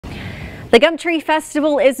The Gumtree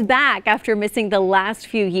Festival is back after missing the last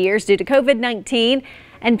few years due to COVID-19,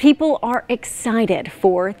 and people are excited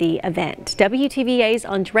for the event. WTVA's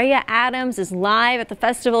Andrea Adams is live at the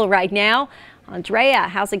festival right now. Andrea,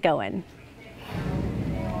 how's it going?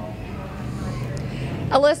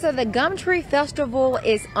 Alyssa, the Gumtree Festival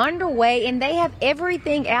is underway and they have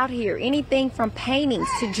everything out here. Anything from paintings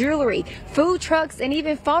to jewelry, food trucks, and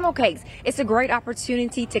even funnel cakes. It's a great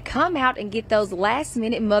opportunity to come out and get those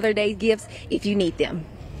last-minute Mother's Day gifts if you need them.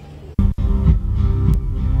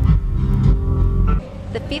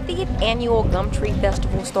 The 50th annual Gumtree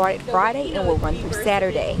Festival started Friday and will run through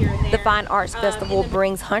Saturday. The Fine Arts Festival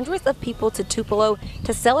brings hundreds of people to Tupelo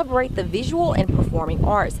to celebrate the visual and performing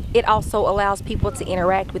arts. It also allows people to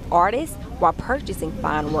interact with artists while purchasing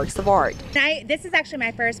fine works of art. This is actually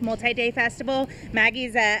my first multi-day festival.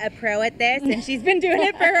 Maggie's a pro at this, and she's been doing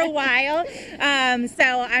it for a while.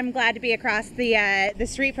 So I'm glad to be across the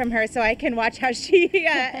street from her, so I can watch how she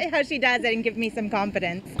does it and give me some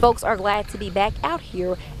confidence. Folks are glad to be back out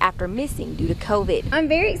here after missing due to COVID. I'm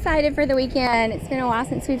very excited for the weekend. It's been a while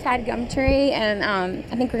since we've had Gumtree, and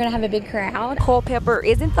I think we're going to have a big crowd. Culpeper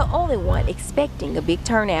isn't the only one expecting a big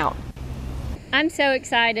turnout. I'm so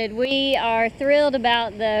excited. We are thrilled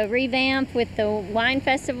about the revamp with the wine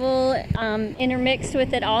festival intermixed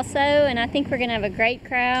with it also, and I think we're going to have a great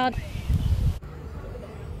crowd.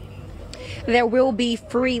 There will be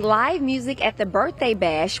free live music at the birthday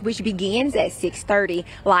bash, which begins at 6:30.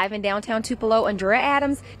 Live in downtown Tupelo, Andrea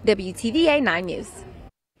Adams, WTVA 9 News.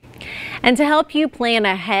 And to help you plan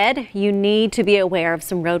ahead, you need to be aware of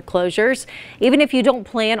some road closures. Even if you don't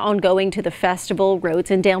plan on going to the festival,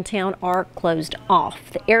 roads in downtown are closed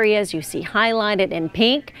off. The areas you see highlighted in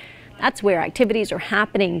pink, that's where activities are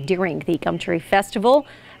happening during the Gumtree Festival.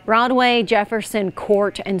 Broadway, Jefferson,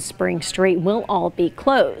 Court, and Spring Street will all be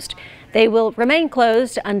closed. They will remain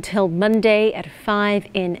closed until Monday at 5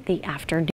 in the afternoon.